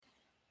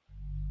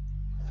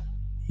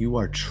You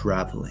are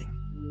traveling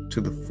to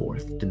the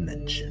fourth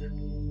dimension,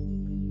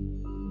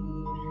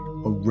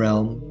 a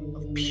realm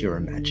of pure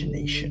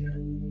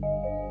imagination.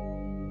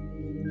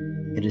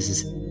 It is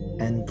as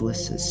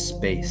endless as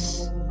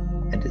space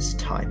and as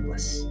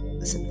timeless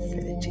as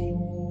infinity,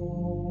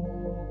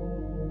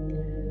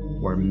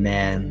 where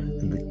man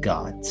and the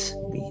gods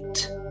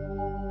meet,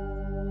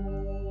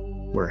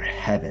 where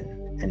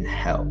heaven and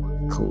hell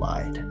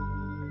collide,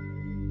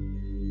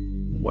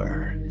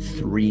 where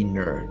three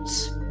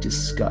nerds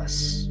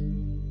discuss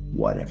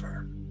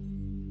whatever.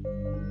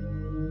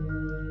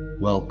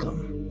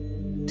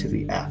 Welcome to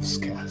the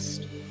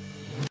AFScast.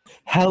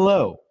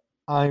 Hello,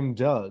 I'm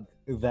Doug,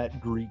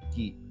 that Greek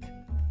geek.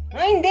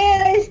 I'm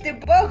Dennis the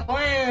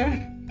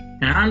Bookworm.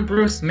 And I'm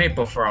Bruce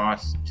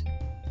Maplefrost.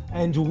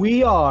 And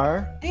we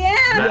are The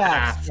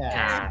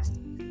AFScast.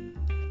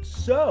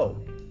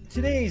 So,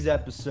 today's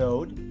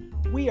episode,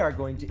 we are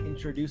going to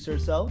introduce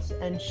ourselves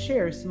and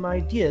share some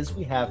ideas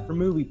we have for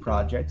movie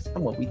projects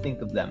and what we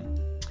think of them.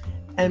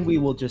 And we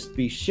will just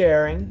be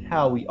sharing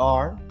how we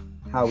are,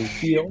 how we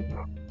feel,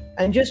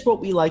 and just what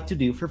we like to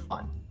do for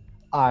fun.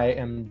 I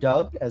am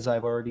Doug, as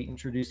I've already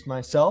introduced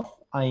myself.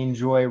 I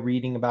enjoy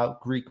reading about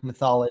Greek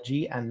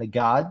mythology and the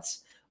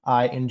gods.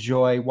 I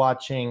enjoy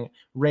watching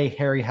Ray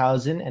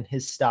Harryhausen and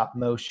his stop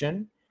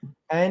motion.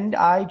 And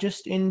I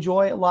just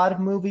enjoy a lot of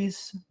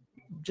movies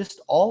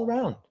just all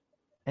around.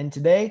 And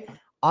today,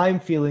 I'm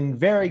feeling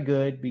very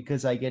good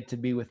because I get to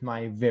be with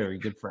my very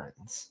good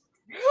friends.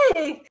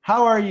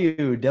 How are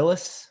you,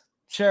 Dillis?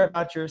 Share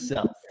about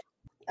yourself.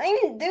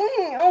 I'm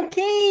doing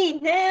okay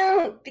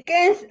now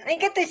because I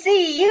get to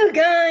see you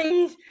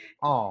guys.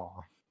 Aw.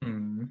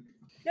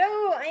 So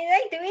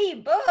I like to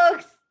read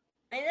books.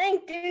 I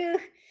like to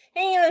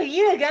hang out with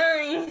you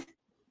guys.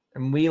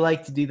 And we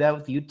like to do that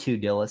with you too,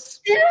 Dillis.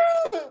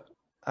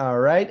 All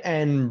right,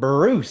 and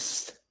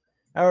Bruce.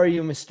 How are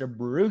you, Mr.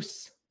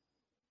 Bruce?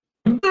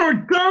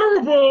 They're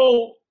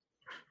terrible!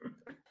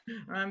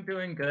 I'm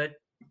doing good.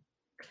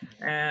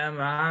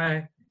 And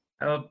I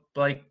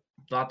like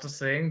lots of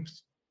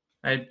things.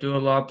 I do a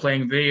lot of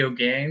playing video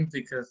games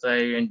because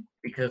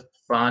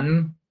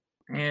fun.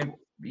 And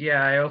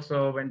yeah, I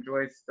also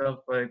enjoy stuff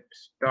like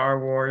Star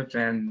Wars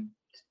and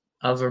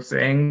other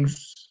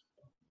things.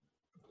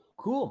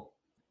 Cool.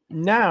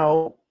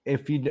 Now,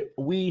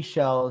 we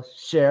shall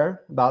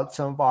share about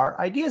some of our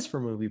ideas for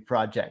movie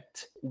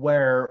project,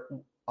 where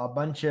a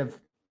bunch of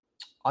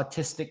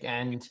autistic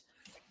and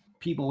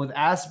people with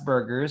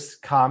Asperger's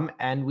come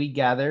and we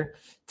gather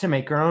to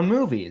make our own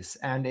movies,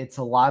 and it's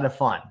a lot of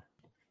fun.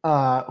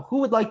 Who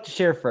would like to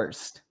share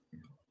first?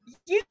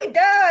 You,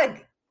 Doug.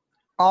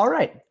 All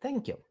right,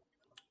 thank you.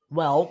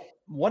 Well,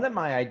 one of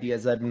my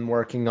ideas I've been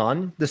working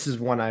on, this is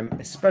one I'm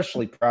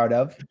especially proud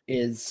of,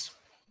 is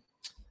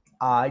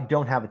I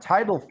don't have a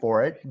title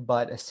for it,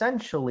 but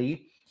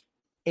essentially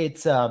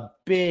it's a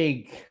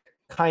big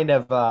kind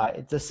of,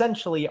 it's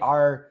essentially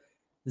our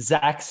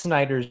Zack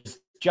Snyder's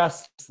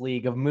Justice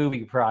League of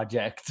movie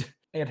project.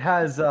 It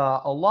has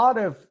a lot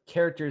of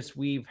characters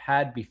we've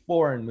had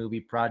before in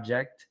movie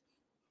project.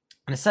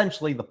 And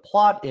essentially the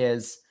plot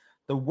is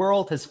the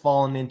world has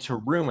fallen into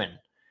ruin.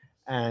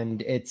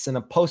 And it's in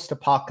a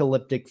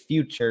post-apocalyptic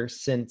future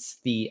since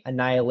the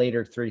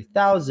Annihilator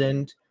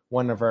 3000,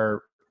 one of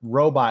our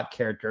robot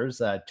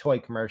characters, a toy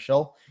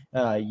commercial.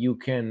 You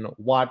can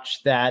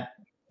watch that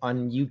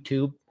on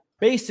YouTube.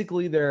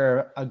 Basically,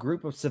 they're a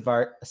group of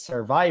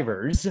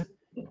survivors.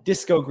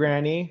 Disco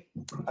Granny,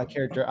 a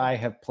character I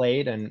have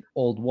played, an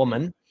old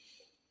woman.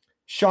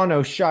 Sean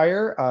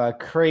O'Shire, a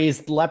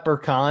crazed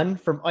leprechaun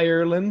from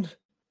Ireland.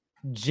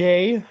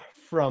 Jay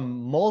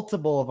from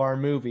multiple of our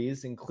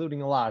movies,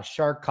 including a lot of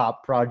Shark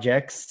Cop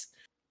projects.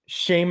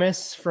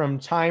 Seamus from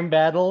Time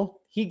Battle.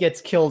 He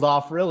gets killed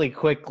off really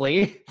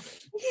quickly.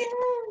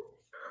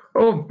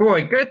 Oh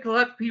boy, good to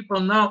let people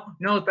know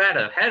that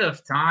ahead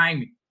of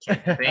time.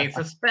 Keep the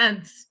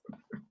suspense.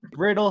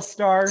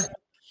 Riddlestar,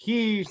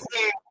 he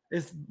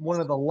is one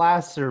of the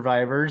last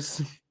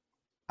survivors.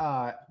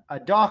 A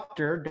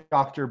doctor,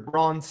 Dr.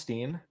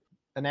 Braunstein,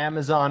 an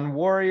Amazon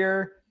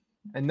warrior,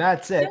 and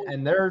that's it.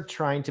 And they're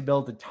trying to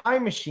build a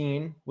time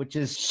machine, which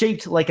is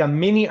shaped like a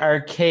mini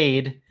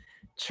arcade,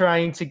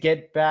 trying to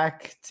get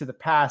back to the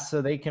past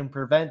so they can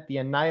prevent the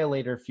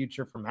Annihilator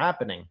future from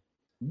happening.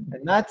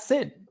 And that's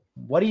it.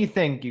 What do you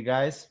think, you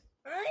guys?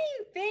 I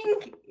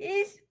think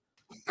it's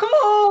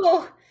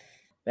cool.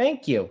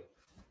 Thank you.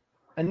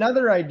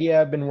 Another idea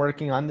I've been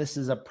working on, this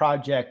is a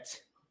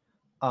project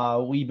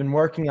we've been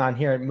working on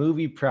here at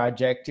Movie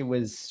Project. It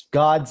was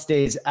God's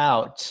Days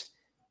Out.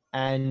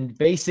 And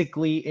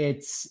basically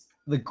it's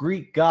the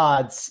Greek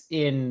gods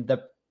in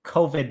the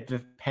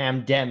COVID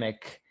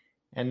pandemic.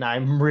 And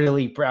I'm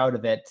really proud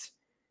of it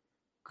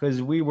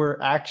because we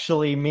were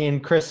actually, me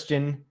and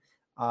Christian,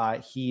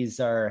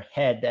 he's our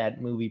head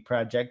at Movie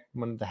Project,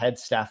 one of the head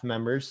staff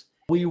members.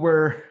 We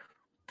were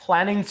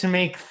planning to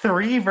make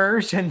 3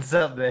 versions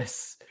of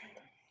this.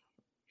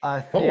 A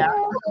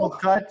theatrical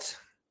cut,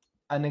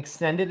 an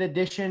extended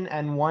edition,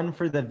 and one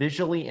for the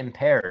visually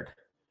impaired.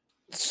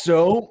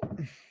 So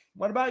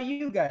What about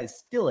you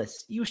guys?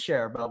 Dillis, you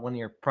share about one of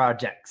your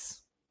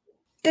projects.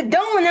 The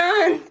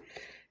donut.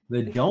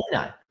 The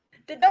donut.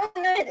 The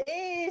donut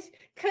is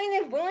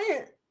kind of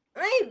one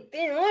I've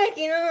been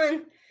working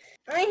on.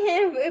 I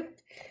have a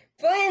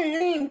friend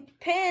named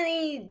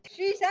Penny.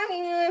 She's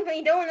having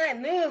a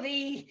donut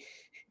movie.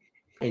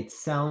 It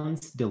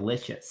sounds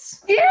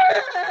delicious.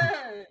 Yeah!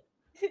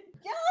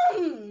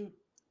 Yum!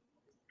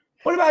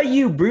 What about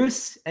you,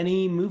 Bruce?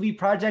 Any movie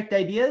project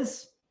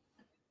ideas?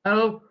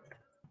 Oh,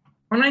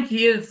 one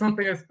idea is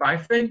something that's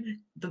spicy.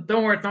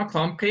 Don't worry, it's not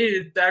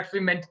complicated. It's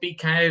actually meant to be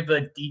kind of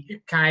a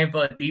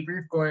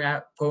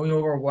debrief going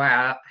over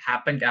what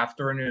happened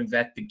after an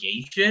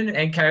investigation,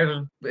 and kind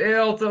of it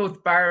also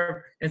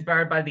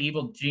inspired by the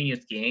Evil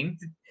Genius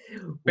games.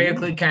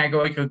 Basically, kind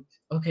of going,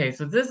 okay,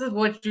 so this is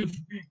what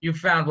you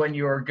found when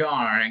you were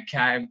gone, and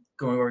kind of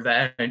going over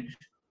that. And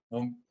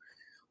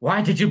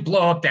why did you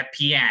blow up that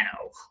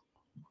piano?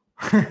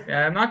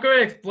 Yeah, I'm not going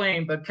to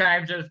explain, but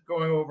kind of just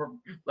going over,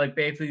 like,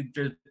 basically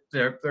just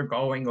they're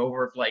going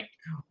over like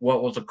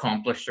what was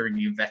accomplished during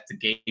the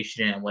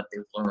investigation and what they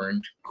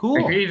learned. Cool.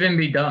 It could even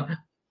be done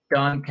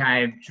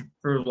kind of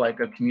through like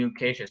a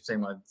communication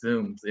thing like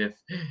Zooms if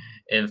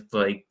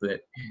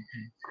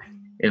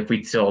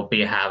we'd still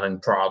be having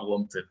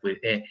problems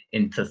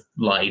into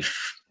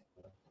life.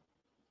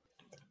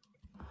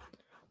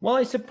 Well,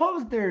 I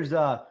suppose there's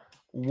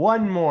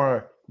one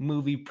more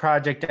movie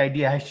project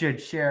idea I should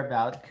share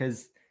about,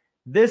 because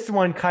this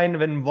one kind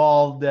of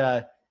involved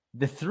the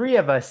three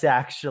of us,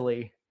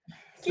 actually.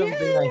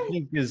 Something I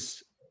think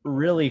is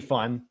really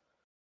fun.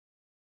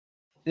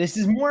 This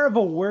is more of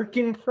a work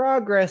in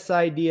progress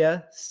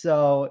idea,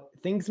 so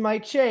things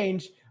might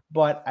change,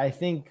 but I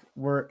think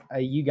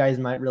you guys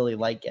might really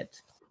like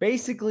it.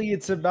 Basically,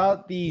 it's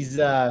about these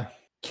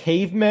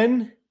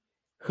cavemen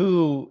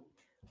who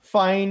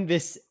find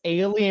this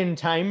alien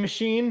time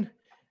machine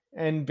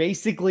and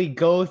basically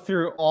go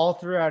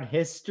throughout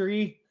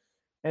history.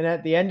 And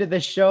at the end of the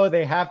show,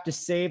 they have to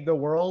save the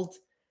world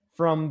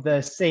from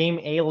the same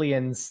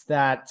aliens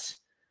that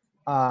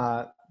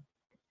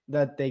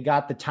they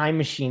got the time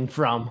machine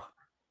from.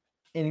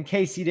 In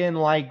case you didn't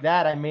like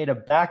that, I made a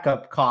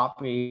backup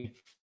copy,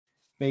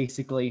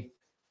 basically.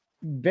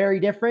 Very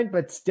different,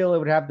 but still it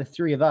would have the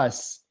three of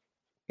us.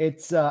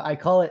 It's I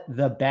call it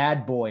The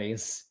Bad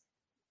Boys.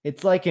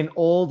 It's like an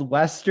old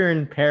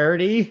Western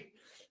parody.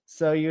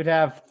 So you'd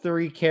have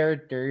three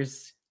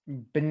characters: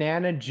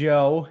 Banana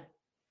Joe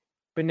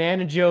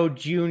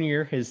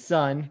Jr., his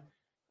son,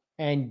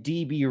 and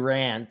DB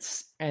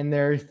Rants. And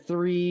they're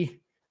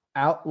three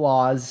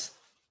outlaws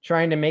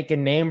trying to make a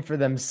name for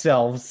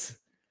themselves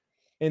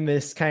in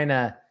this kind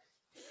of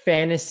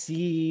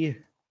fantasy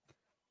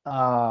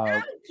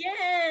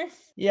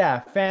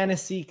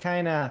fantasy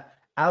kind of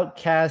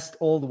outcast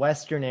old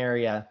Western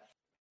area.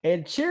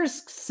 It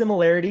shares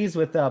similarities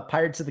with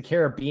Pirates of the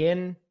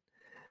Caribbean,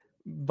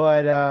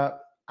 but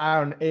I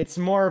don't know, it's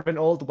more of an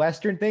old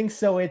Western thing.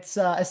 So it's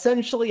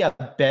essentially a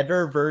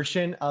better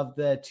version of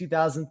the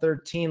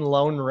 2013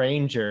 Lone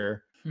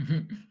Ranger.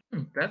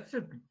 That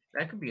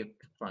could be a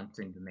fun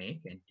thing to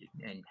make and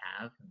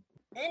have.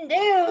 And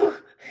do.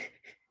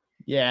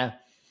 Yeah.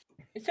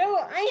 So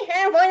I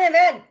have one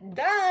about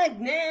Doug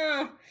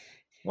now.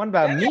 What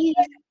about me?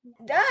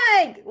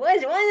 Doug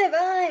was one of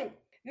our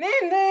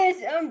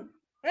members of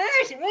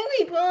last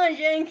movie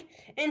project,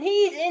 and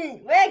he's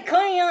in Red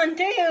Crayon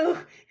too.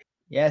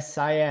 Yes,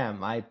 I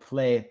am. I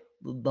play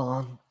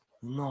Don.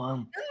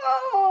 No,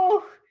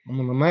 Oh. I'm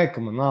gonna make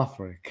him an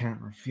offer I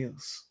can't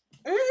refuse.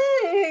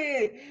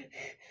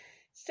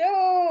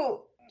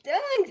 So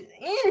Doug's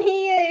in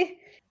here.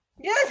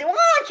 Just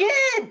watch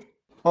it.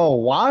 Oh,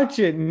 watch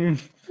it.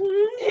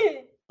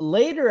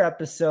 Later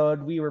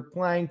episode, we were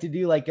planning to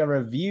do like a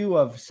review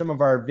of some of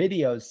our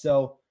videos,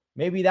 so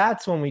maybe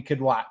that's when we could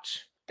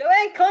watch. The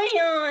Red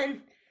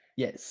Crayon.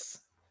 Yes.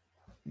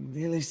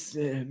 Dillis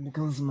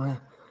becomes my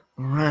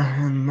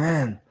right-hand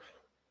man.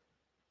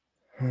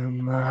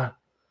 And, I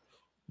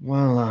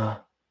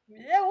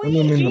don't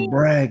mean to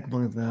brag,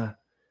 but,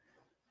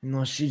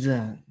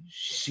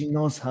 she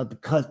knows how to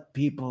cut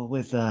people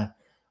with a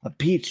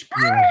peach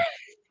peel.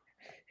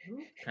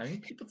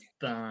 Cutting people's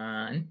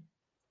fun.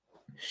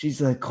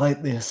 She's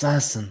quite the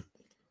assassin.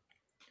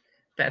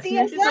 That's The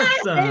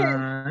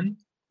assassin.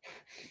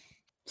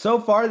 So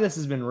far, this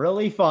has been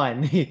really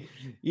fun.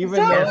 Even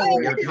So though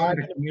fun.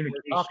 we're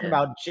talking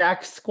about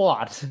Jack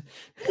Squat.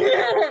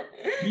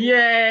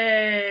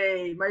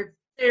 Yay! My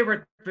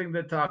favorite thing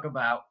to talk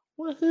about.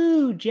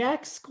 Woohoo,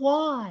 Jack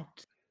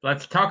Squat.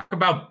 Let's talk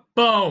about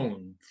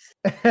bones.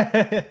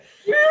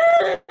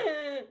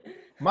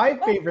 My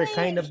favorite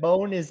kind of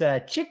bone is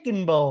a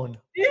chicken bone.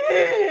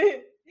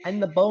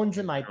 And the bones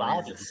in my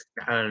body. The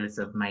skulls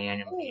of my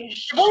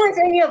enemies. The bones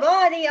in your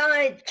body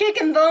are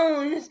chicken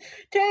bones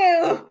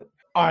too.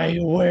 I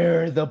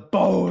wear the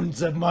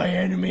bones of my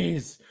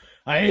enemies.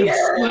 I have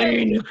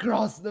slain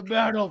across the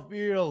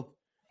battlefield.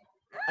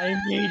 I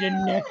made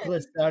a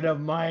necklace out of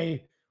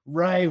my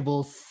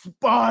rival's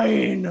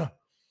spine.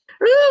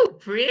 Ooh,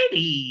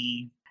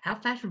 pretty. How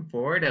fashion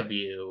forward of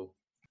you.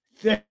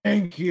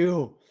 Thank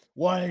you,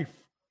 wife.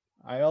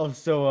 I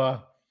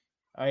also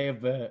I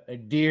have a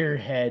deer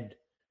head.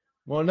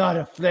 Well, not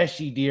a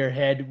fleshy deer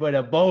head, but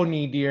a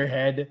bony deer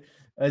head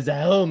as a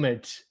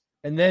helmet.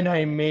 And then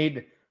I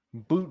made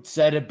boots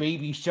out of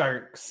baby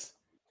sharks.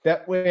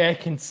 That way I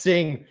can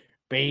sing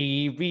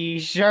baby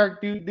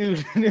shark doo doo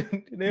doo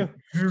doo doo.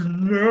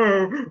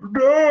 No,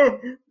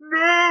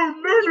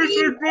 not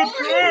anything but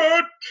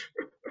that.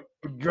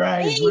 It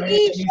drives my Baby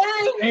enemies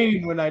shark.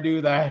 insane when I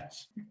do that.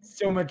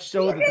 So much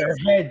so that their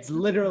heads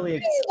literally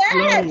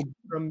that. explode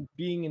from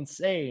being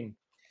insane.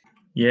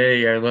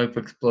 Yay, I love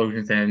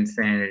explosions and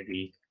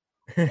insanity.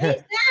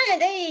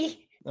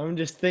 Insanity. I'm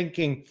just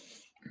thinking,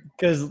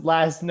 because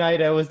last night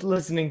I was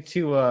listening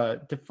to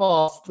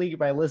fall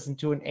asleep, I listened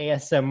to an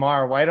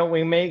ASMR. Why don't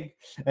we make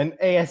an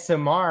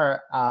ASMR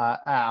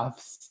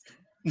apps?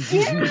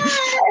 Yes.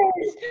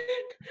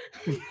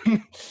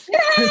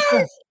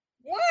 Yes.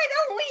 Why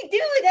don't we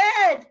do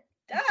that?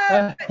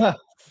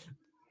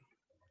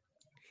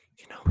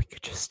 We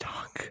could just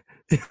talk.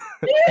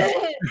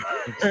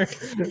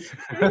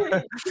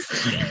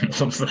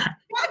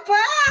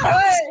 Papa.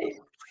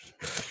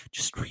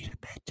 Just read a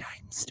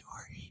bedtime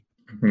story.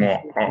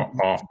 No.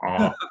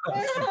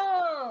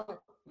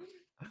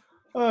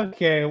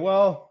 Okay,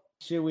 well,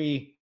 should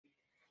we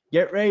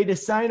get ready to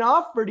sign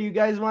off, or do you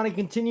guys want to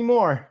continue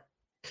more?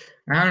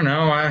 I don't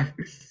know.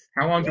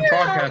 How long does the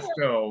podcast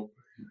go?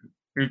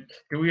 Do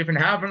we even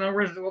have an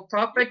original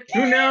topic?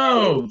 Who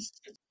knows?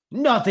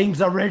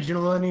 Nothing's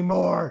original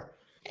anymore.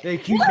 They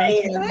keep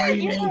making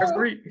Original.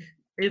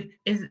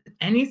 Is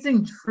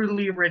anything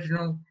truly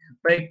original?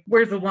 Like,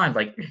 where's the line?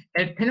 Like,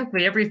 at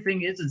Pinnacle,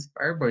 everything is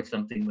inspired by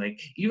something.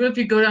 Like, even if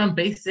you go down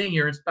base thing,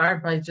 you're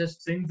inspired by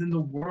just things in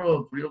the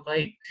world, real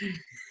life.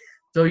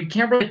 So you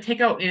can't really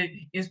take out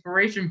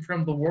inspiration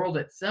from the world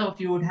itself.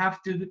 You would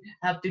have to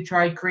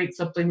try to create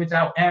something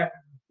without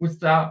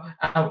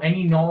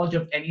any knowledge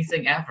of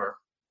anything ever.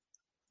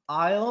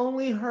 I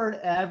only heard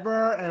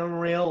ever in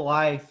real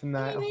life in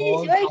that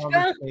whole Ice cream.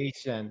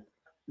 conversation.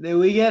 Did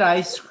we get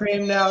ice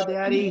cream now,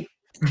 Daddy?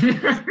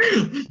 Should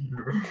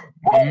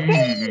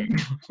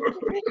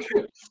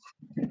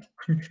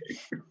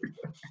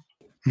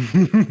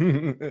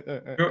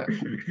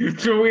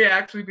we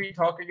actually be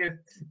talking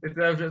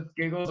instead of just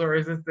giggles, or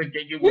is this the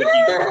giggle?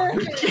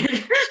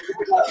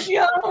 Show.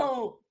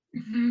 Show.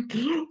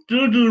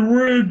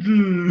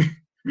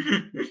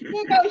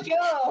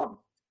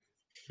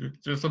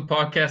 Just a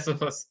podcast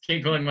of us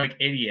giggling like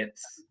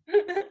idiots.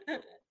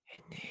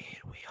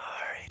 Indeed, we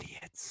are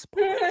idiots,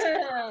 boys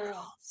and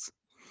girls.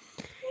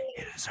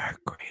 It is our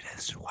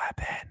greatest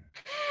weapon.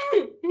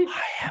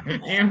 I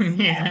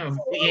am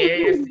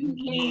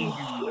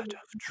God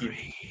of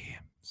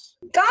dreams.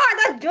 God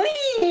of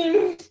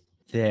dreams.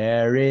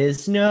 There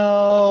is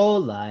no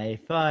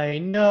life I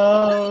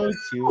know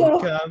to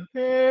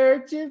compare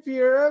to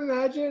pure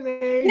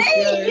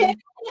imagination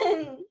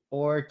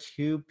or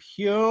to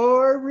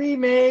pure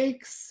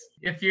remakes.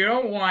 If you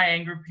don't want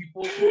angry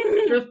people,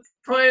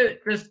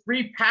 just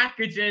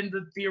repackage in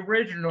the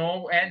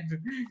original and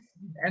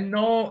then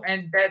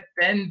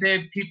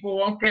the people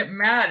won't get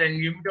mad and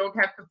you don't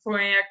have to put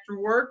any extra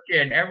work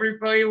in.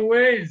 Everybody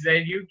wins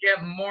and you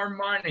get more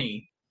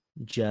money.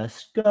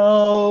 Just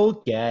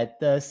go get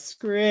the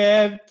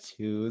script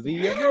to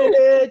the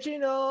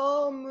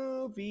original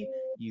movie.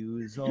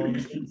 Use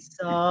only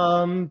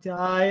some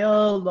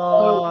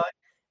dialogue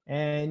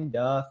and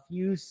a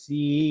few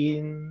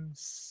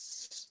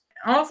scenes.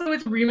 Also,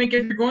 it's a remake.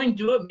 If you're going to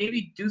do it,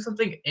 maybe do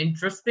something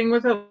interesting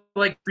with it,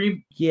 like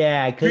remake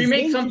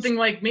something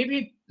like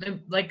maybe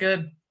like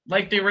the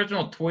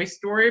original Toy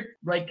Story,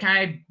 like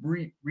kind of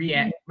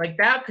like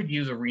that could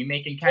use a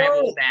remake and kind of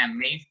old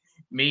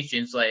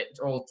animations, like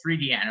old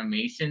 3D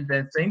animations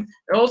and things.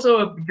 Also,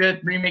 a good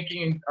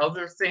remaking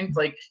other things,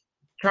 like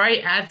try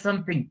add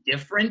something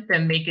different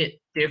and make it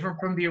different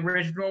from the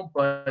original,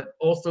 but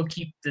also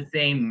keep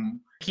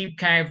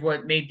kind of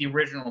what made the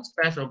original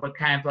special, but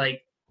kind of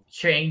like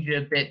change it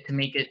a bit to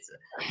make it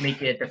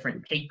a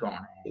different take on it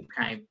and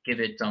kind of give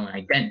it its own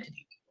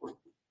identity.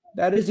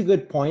 That is a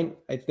good point.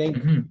 I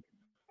think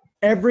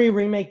every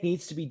remake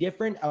needs to be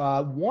different.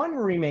 One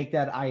remake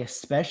that I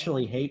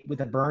especially hate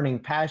with a burning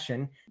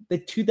passion, the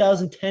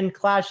 2010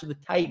 Clash of the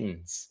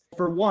Titans.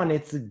 For one,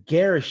 it's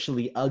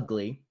garishly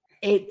ugly.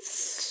 It's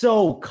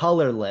so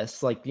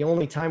colorless. Like the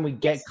only time we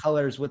get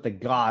colors with the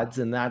gods,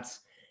 and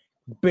that's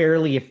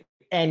barely if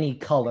any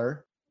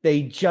color.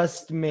 They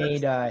just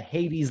made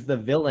Hades the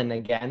villain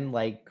again,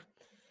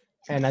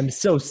 and I'm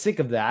so sick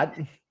of that.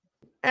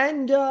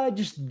 And I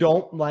just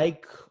don't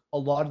like a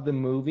lot of the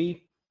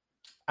movie.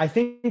 I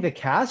think the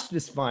cast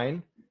is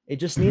fine. It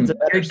just needs a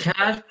better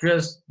cast,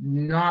 just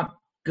not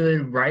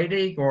good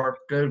writing or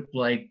good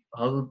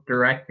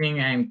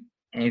directing and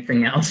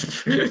anything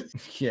else.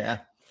 Yeah.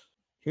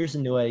 Here's a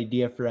new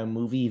idea for a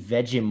movie: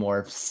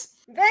 Vegemorphs.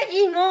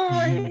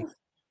 Vegemorphs.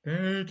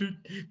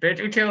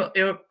 VeggieTales.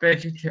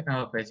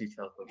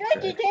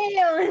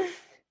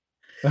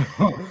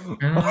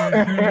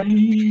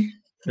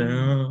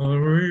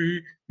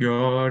 Sorry,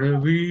 gotta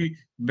be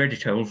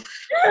vegetables.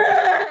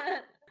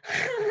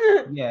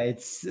 Yeah,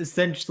 it's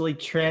essentially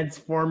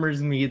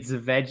Transformers meets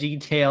Veggie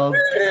Tales,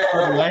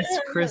 but less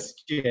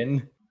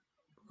Christian.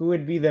 Who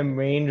would be the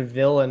main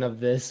villain of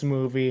this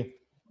movie?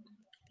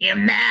 Your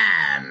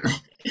mom.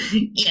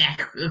 Yeah,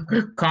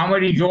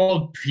 comedy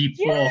gold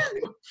people.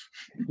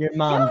 Your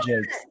mom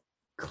jokes.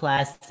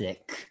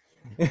 Classic.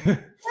 Classic!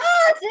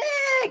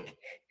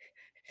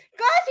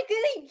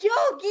 Classically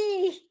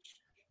jokey!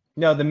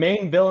 No, the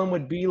main villain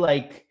would be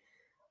like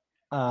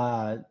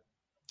a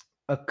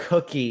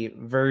cookie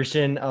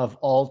version of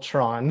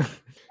Ultron.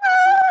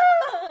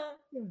 Ah!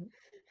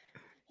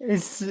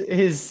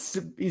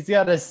 He's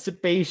got a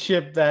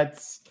spaceship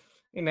that's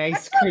an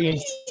ice cream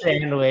cookie!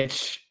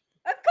 sandwich.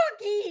 A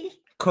cookie!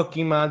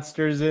 Cookie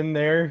Monster's in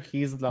there.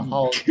 He's the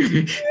Hulk.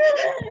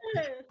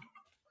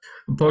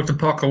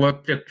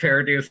 Post-apocalyptic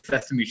parody of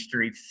Sesame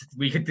Street.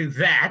 We could do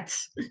that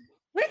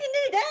We can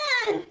do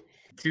that!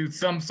 to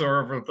some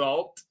sort of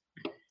result.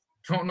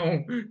 Don't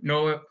know,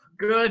 no,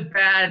 good,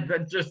 bad,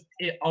 but just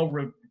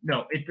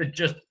it's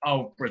just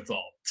a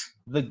result.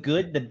 The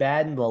Good, the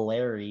Bad, and the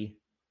Larry.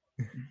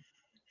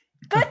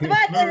 Good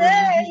bad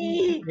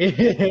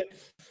Larry!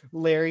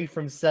 Larry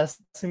from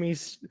Sesame.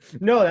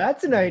 No,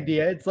 that's an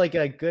idea. It's like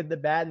a Good, the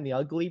Bad, and the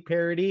Ugly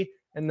parody,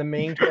 and the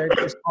main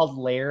character is called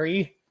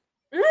Larry.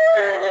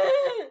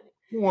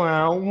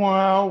 Wow,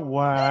 wow,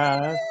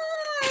 wow.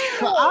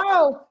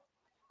 Ow!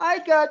 I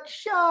got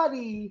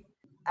shoddy.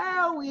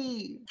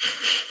 Owie.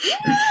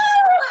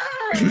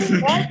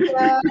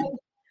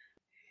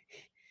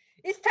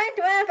 It's time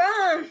to have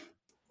fun!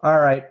 All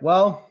right,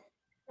 well,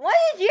 What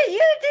is your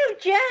YouTube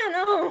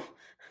channel?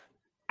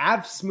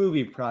 Avs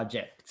Movie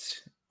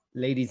Project,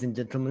 ladies and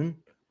gentlemen.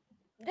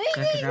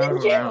 Ladies out and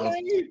around.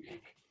 gentlemen,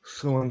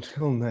 So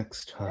until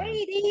next time,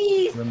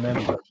 ladies,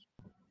 remember,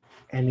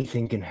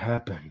 anything can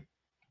happen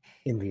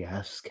in the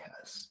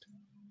Avscast.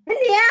 in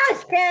the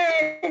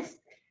Outcast!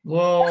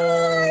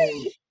 Whoa.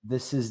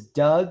 This is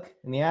Doug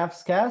in the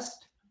Avscast,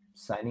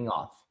 signing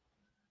off.